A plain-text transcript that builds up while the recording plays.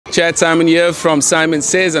Chad Simon here from Simon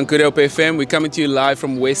Says on Good Hope FM. We're coming to you live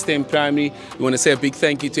from Westend Primary. We want to say a big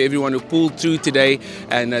thank you to everyone who pulled through today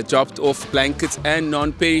and dropped off blankets and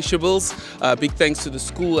non-perishables. Big thanks to the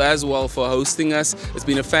school as well for hosting us. It's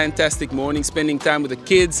been a fantastic morning spending time with the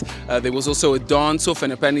kids. There was also a dance-off,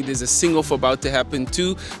 and apparently there's a sing-off about to happen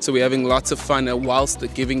too. So we're having lots of fun whilst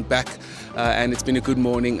giving back, and it's been a good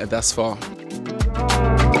morning thus far.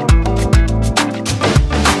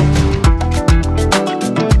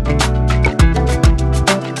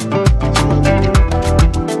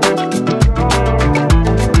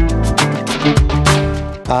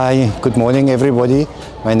 Hi, good morning everybody.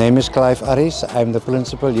 My name is Clive Aris. I'm the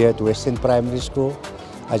principal here at Westend Primary School.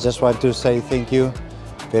 I just want to say thank you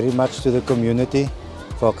very much to the community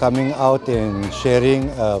for coming out and sharing,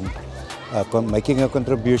 making a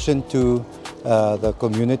contribution to the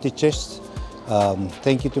community chest.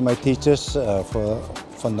 Thank you to my teachers for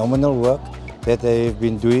phenomenal work that they've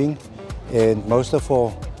been doing, and most of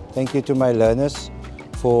all, thank you to my learners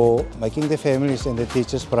for making the families and the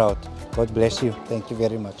teachers proud. God bless you. Thank you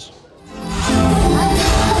very much.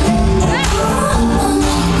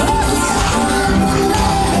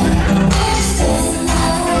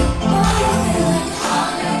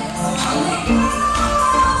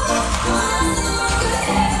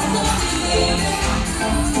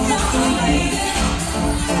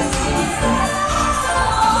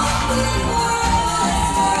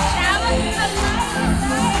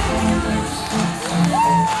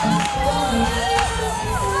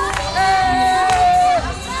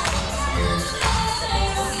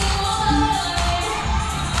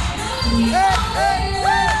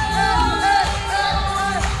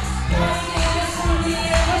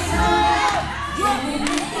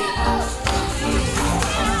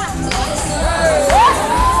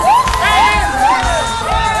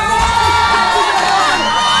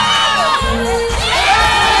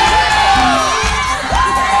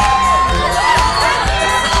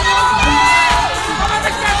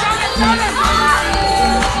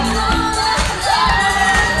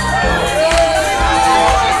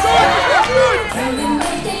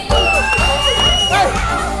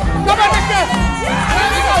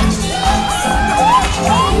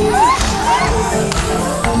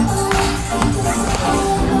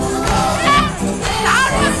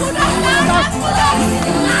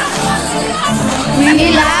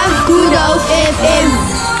 We love Good Hope FM.